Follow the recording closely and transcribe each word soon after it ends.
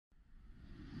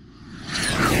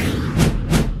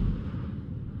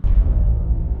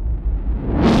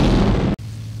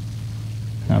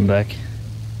I'm back.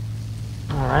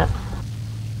 Alright.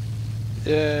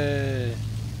 Yay!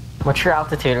 What's your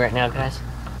altitude right now, guys?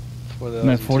 I'm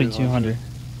at 4,200.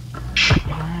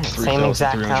 Alright, same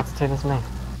exact altitude as me.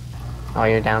 Oh,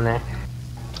 you're down there?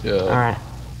 Yeah. Alright.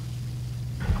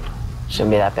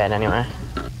 Shouldn't be that bad anyway.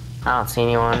 I don't see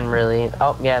anyone really.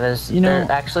 Oh, yeah, there's.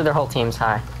 Actually, their whole team's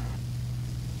high.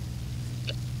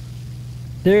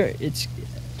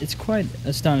 It's quite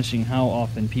astonishing how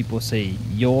often people say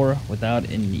 "your" without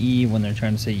an "e" when they're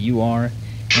trying to say "you are,"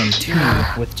 and "two"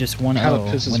 with just one "o"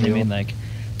 when they mean like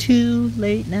 "too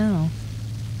late now."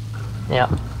 Yep.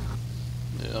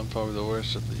 Yeah, I'm probably the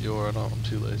worst at the "your." I'm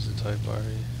too lazy to type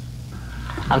RE.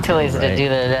 I'm too lazy to do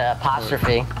the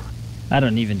apostrophe. I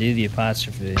don't even do the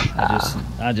apostrophe.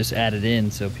 I just add it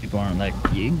in so people aren't like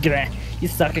you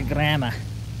suck at grammar.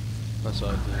 That's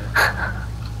what I do.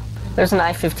 There's an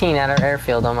I-15 at our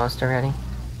airfield almost already.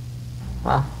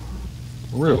 Well.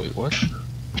 Really? What?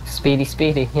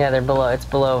 Speedy. Yeah, they're below. It's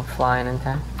below flying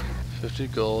eNtAK. 50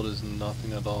 gold is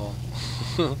nothing at all.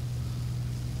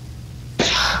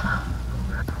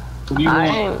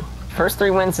 First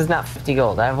 3 wins is not 50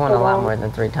 gold. I've won a lot more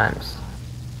than 3 times.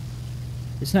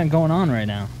 It's not going on right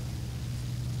now.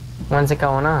 When's it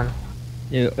going on?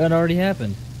 It already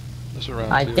happened. That's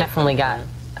around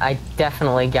I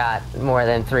definitely got more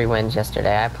than 3 wins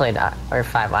yesterday. I played or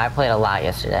 5. I played a lot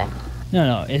yesterday.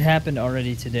 No, it happened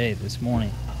already today, this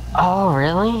morning. Oh,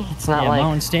 really? It's not like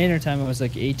Mountain Standard Time. It was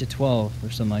like 8 to 12 or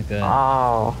something like that.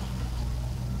 Oh,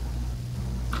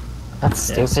 that's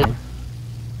stupid.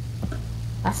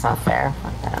 That's not fair.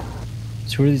 Fuck that.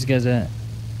 So where are these guys at?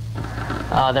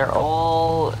 They're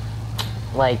all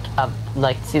like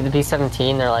see the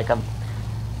B-17. They're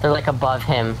like above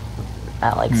him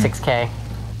at like 6K.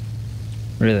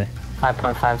 Really?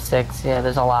 5.56. Yeah,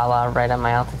 there's a lot right at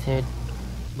my altitude.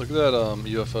 Look at that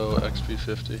UFO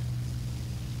XP-50.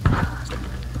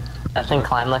 That thing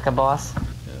climbed like a boss.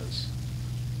 Yes.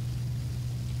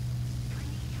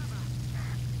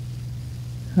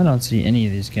 I don't see any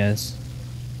of these guys.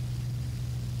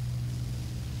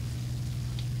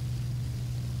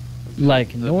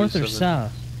 Like north or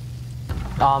south?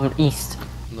 East.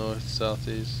 North,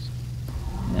 southeast.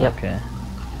 Yep. Okay.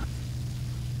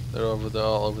 They're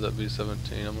all over that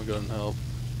B-17. I'm gonna go and help.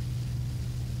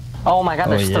 Oh my god,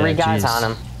 there's 3 guys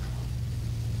on him.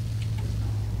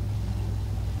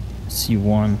 See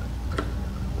one.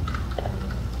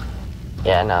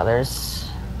 Yeah, no, there's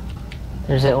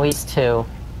at least 2.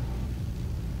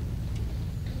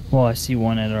 Well, I see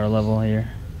one at our level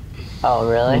here. Oh,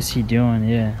 really? What's he doing?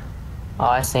 Yeah. Oh,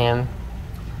 I see him.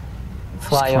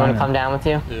 Fly, you want to come down with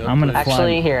you? Yeah, I'm gonna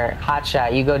Actually, here,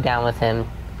 Hotshot, you go down with him.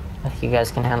 If you guys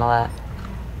can handle that.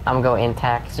 I'm gonna go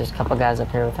eNtAK, 'cause there's a couple guys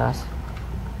up here with us.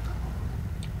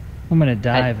 I'm gonna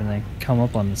dive and then come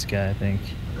up on this guy, I think.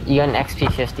 You got an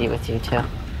XP-50 with you, too.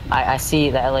 I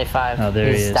see the LA-5. Oh, there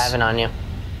he is. He's diving on you.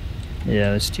 Yeah,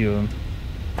 there's 2 of them.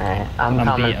 Alright, I'm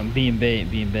coming. I'm being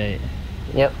bait.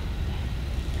 Yep.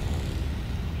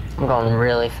 I'm going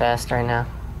really fast right now.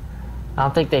 I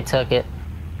don't think they took it.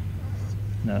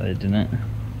 No, they didn't.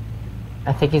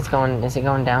 I think he's going, is he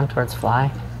going down towards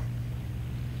Fly?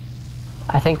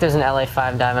 I think there's an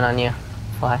LA-5 diving on you.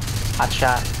 Fly. Hot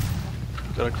shot.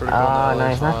 Got a critical on the no,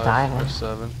 he's not diving. LA-5 for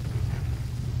 7.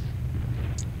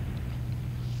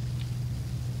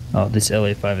 Oh, this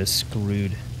LA-5 is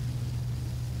screwed.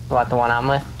 What, the one I'm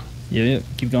with? Yep,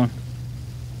 keep going.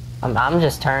 I'm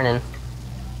just turning.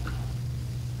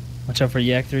 Watch out for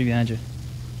Yak 3 behind you.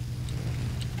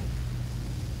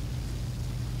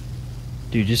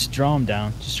 Dude, just draw him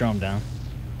down.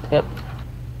 Yep.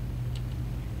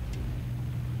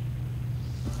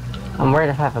 I'm worried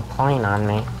if I have a plane on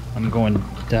me. I'm going to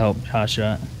help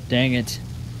Hotshot. Dang it.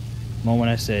 Moment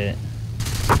I say it.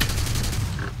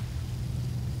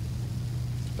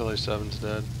 LA-7's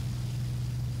dead.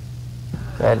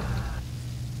 Good.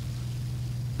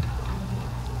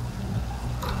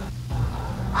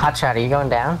 Hotshot, are you going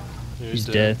down? He's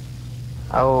dead.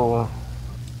 Oh.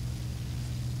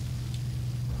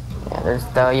 Yeah, there's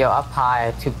up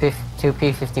high, two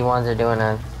P-51s are doing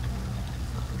a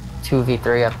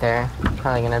 2v3 up there.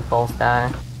 Probably gonna both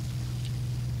die.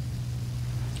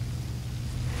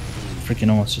 Freaking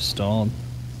almost just stalled.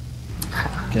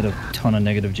 Get a ton of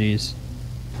negative Gs.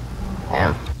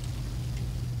 Damn.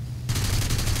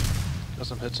 Got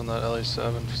some hits on that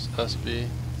LA-7 SB.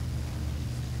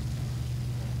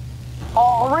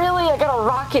 Oh, really? I got a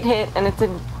rocket hit and it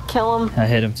didn't kill him? I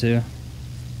hit him too.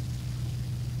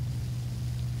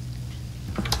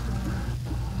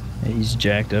 Yeah, he's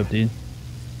jacked up, dude.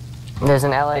 There's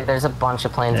an there's a bunch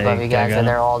of planes above you guys and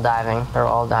they're all diving.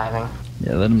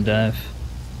 Yeah, let him dive.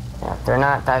 Yeah, if they're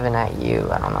not diving at you,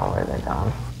 I don't know where they're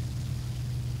going.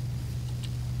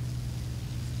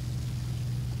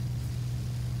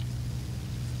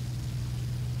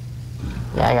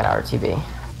 Yeah, I got RTB.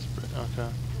 Okay.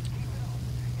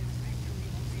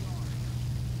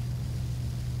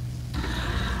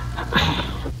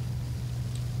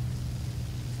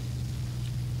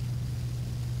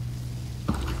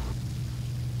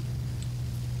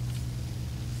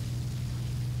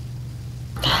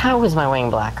 How is my wing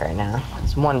black right now?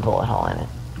 There's one bullet hole in it.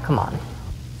 Come on.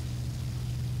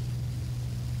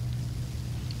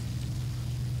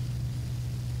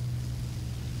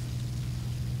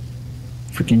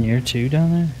 Freaking year 2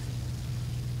 down there?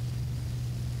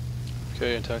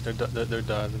 Okay, eNtAK, they're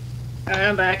diving. Alright,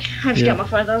 I'm back. I just got my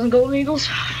 5,000 golden eagles.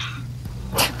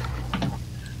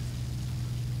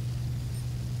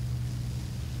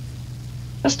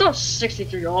 I still have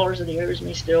 $63 that he owes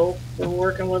me still for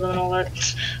working with him and all that.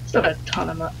 Still got a ton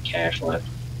of cash left.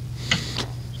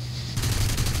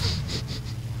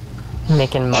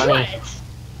 Making money. What?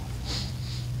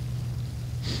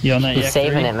 You on that He's yak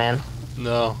saving 3? it, man.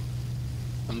 No.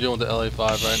 I'm dealing with the LA5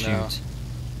 right now.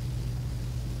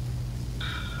 I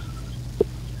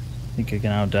think I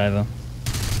can outdive him.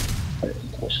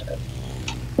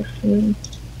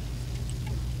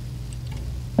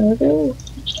 Okay.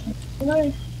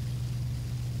 Nice.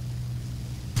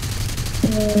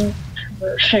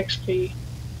 XP.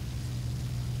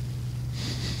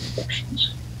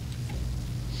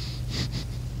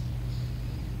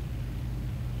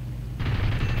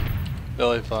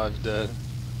 LA5's dead.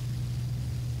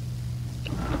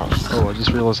 Oh, I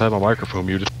just realized I had my microphone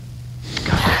muted.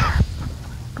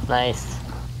 Nice.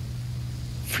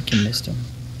 Freaking missed him.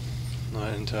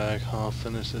 Alright, eNtAK, I'll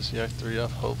finish this yak 3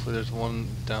 up. Hopefully there's one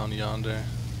down yonder.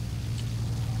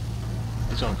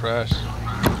 He's gonna crash.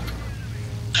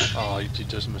 Oh, you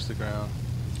just missed the ground.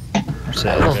 What's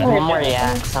There's that? one more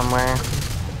yak somewhere.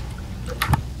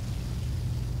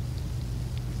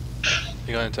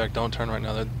 You got eNtAK, don't turn right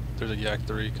now. There's a yak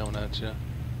 3 coming at you.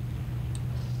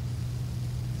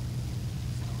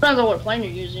 Depends on what plane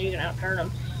you're using, you can outturn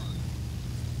them.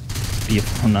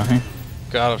 B9.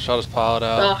 Got him, shot his pilot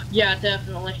out. Oh, yeah,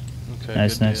 definitely. Okay,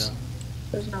 Nice, good nice. deal.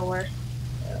 There's nowhere.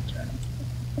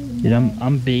 Dude,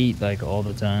 I'm beat like all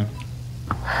the time.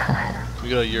 We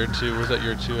got a year 2. Where's that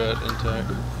year 2 at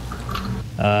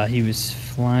eNtAK? He was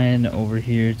flying over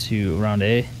here to around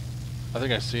A. I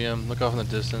think I see him. Look off in the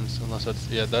distance. Unless that's,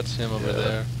 yeah, that's him over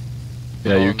there.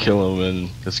 Yeah, you kill him and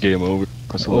it's game over.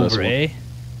 That's the last Over one. A?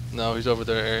 No, he's over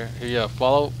there. Yeah,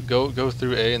 follow, go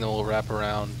through A, and then we'll wrap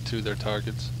around to their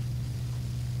targets.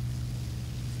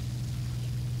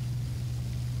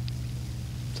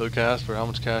 So Casper, how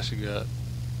much cash you got?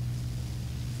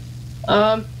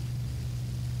 I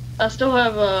still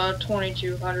have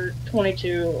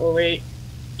 2208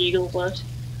 eagles left.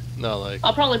 No, like.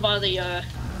 I'll probably buy the I'm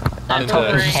eNtAK,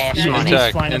 talking cash money.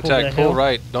 eNtAK, flying up over eNtAK, that pull hill.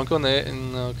 right. Don't go in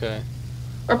the okay.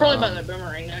 or probably buy the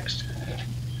boomerang next.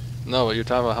 No, but you're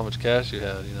talking about how much cash you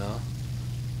had, you know?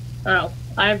 Oh,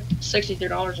 I have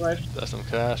 $63 left. That's some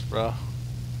cash, bro.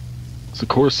 Is the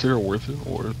Corsair worth it?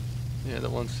 Or Yeah, the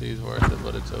 1C is worth it,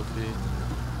 but it's OP.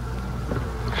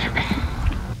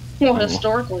 Well,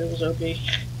 historically it was OP.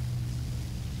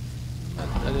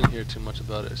 I didn't hear too much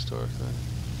about it historically.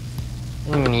 I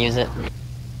didn't even use it.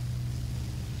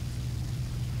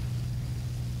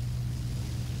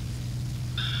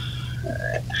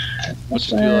 What's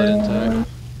your deal at eNtAK?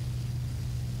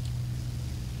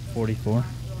 44.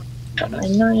 Got my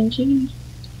 19.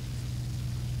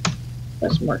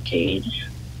 That's Marcade.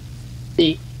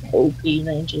 The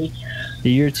OP19. The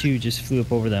year 2 just flew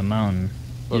up over that mountain.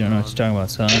 You don't know what you're talking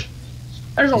about, son.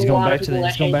 There's He's a going lot back of to people the- that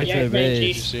he's going hate back to the the base. Did you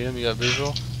F-19. see him? You got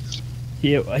visual?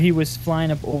 He was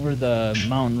flying up over the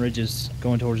mountain ridges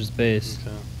going towards his base.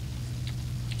 Okay.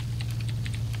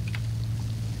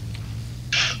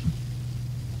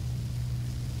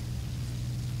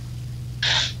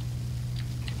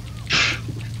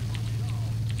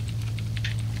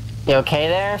 You okay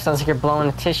there? Sounds like you're blowing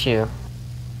a tissue.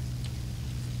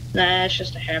 Nah, it's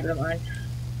just a habit of mine.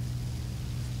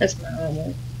 That's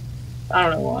normal. I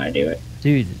don't know why I do it.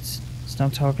 Dude,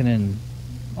 stop talking in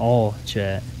all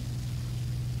chat.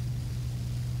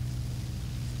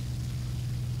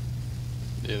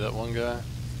 Yeah, that one guy.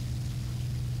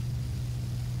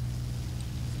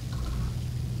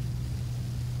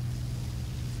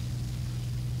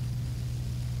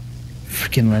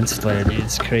 Freaking lens flare, dude,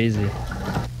 it's crazy.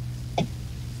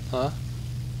 Huh?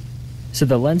 So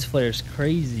the lens flare is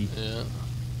crazy. Yeah,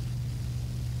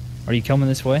 Are you coming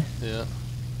this way? yeah.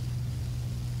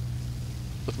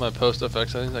 With my post FX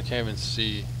settings, I can't even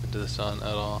see into the sun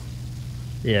at all.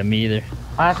 Yeah, me either.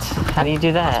 What? How do you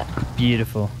do that?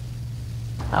 Beautiful.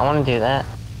 I want to do that.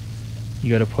 You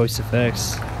go to post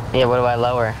effects. Yeah, what do I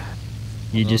lower?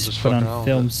 You just put on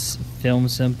film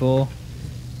simple.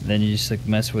 Then you just like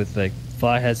mess with like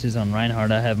fly has on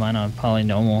Reinhardt. I have mine on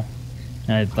polynomial.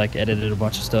 And I like edited a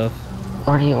bunch of stuff.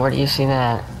 Where do you see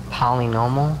that?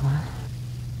 Polynomial?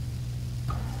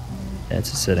 Yeah,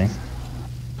 it's a setting.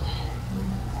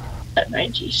 That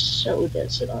 90's so dead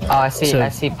set on it. Oh, I see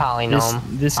polynomial.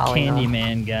 This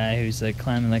Candyman guy who's like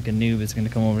climbing like a noob is gonna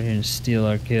come over here and steal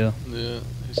our kill. Yeah,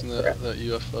 he's in that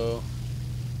UFO.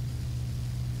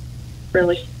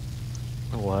 Really?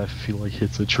 Oh, I feel like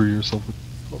hits a tree or something.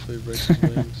 Hopefully he breaks his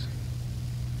wings.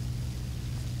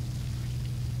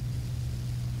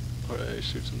 Alright, he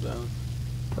shoots him down.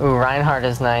 Ooh, Reinhardt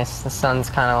is nice. The sun's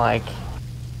kind of like...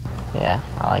 Yeah,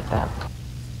 I like that.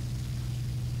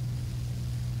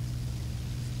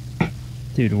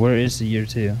 Dude, where is the year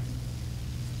 2?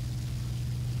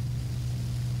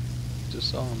 Just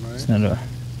saw him, right?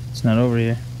 It's not over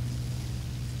here.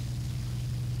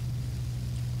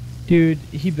 Dude,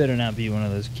 he better not be one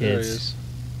of those kids.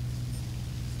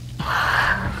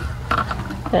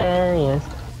 There he is.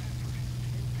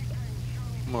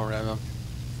 I'm gonna ram him.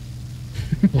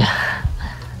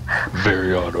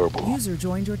 Very honorable. User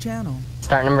joined your channel.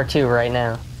 Start number 2 right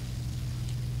now.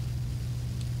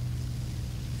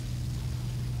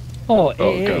 Oh,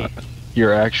 oh god.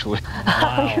 You're actually...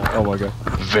 Wow. Oh my god.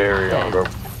 Very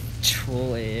honorable.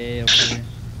 Troll AA over here.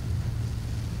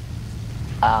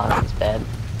 Oh, that's bad.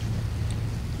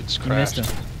 He just You crashed.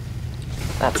 missed him.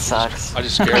 That sucks. I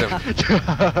just scared him.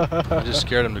 I just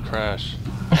scared him to crash.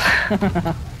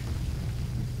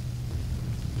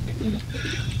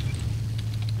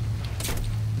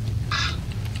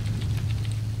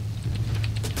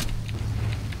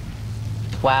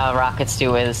 Wow, rockets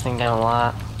do weigh this thing down a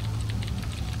lot.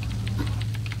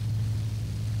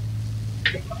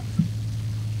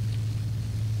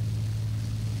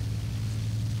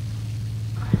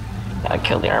 Gotta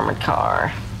kill the armored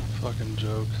car. Fucking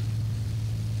joke.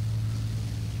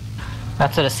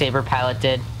 That's what a Saber pilot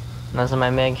did. Those are my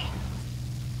MiG.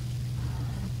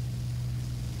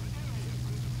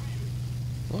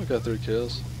 Well, I got 3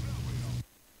 kills.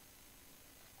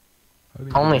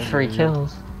 Only 3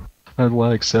 kills. I had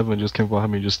like 7 just came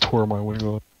behind me and just tore my wing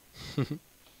off.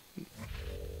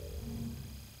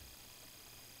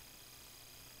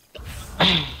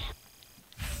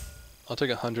 I'll take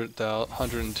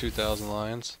 102,000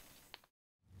 lions.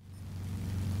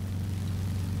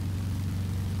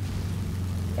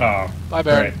 Oh. Bye,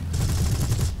 Barry. Right.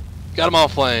 Got him all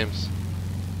flames.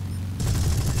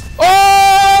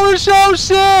 Oh, we're so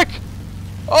sick!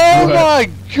 Oh What? my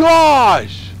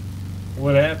gosh!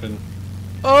 What happened?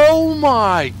 Oh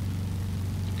my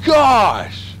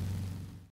gosh!